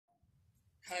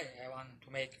Hi, I want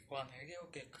to make one real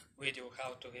quick video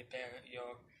how to repair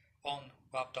your own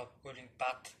laptop cooling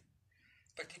pad,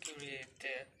 particularly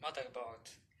the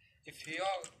motherboard. If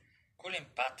your cooling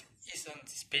pad isn't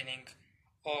spinning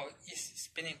or is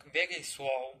spinning very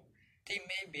slow, then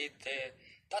maybe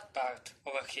that part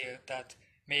over here that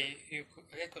may you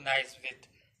recognize with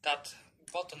that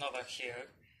button over here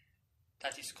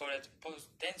that is called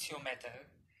potentiometer.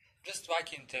 Just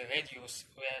like in the radios,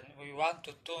 when we want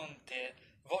to turn the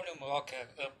volume rocker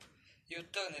up, you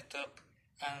turn it up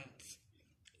and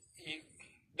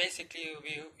basically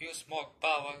we use more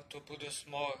power to produce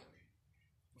more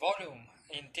volume.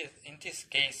 In this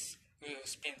case, we will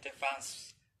spin the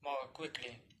fans more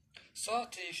quickly. So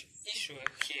the issue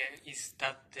here is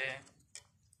that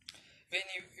when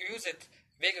you use it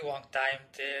very long time,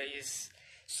 there is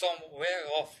some wear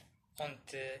off on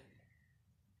the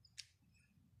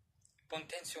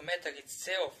potentiometer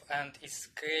itself, and it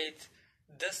creates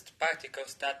dust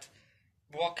particles that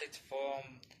block it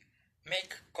from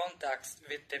make contacts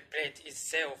with the plate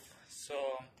itself. So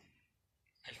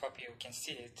I hope you can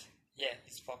see it. Yeah,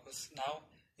 it's focused now.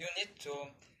 You need to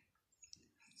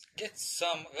get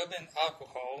some rubbing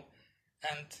alcohol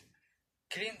and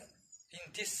clean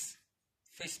in this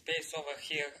free space over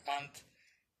here and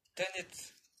turn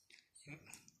it,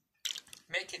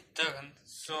 make it turn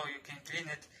so you can clean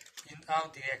it in all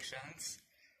directions.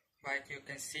 Like you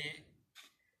can see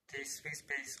this free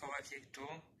space over here too,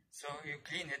 so you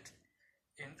clean it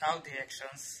in all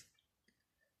directions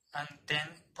and then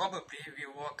probably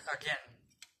will work again.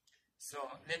 So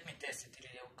let me test it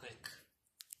real quick.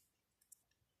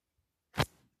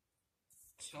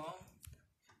 So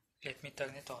let me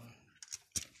turn it on.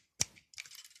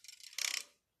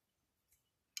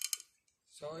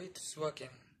 So it's working.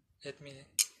 Let me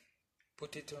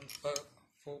put it on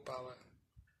full power.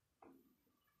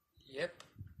 Yep,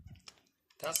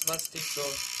 that's busted, so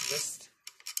just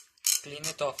clean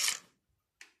it off.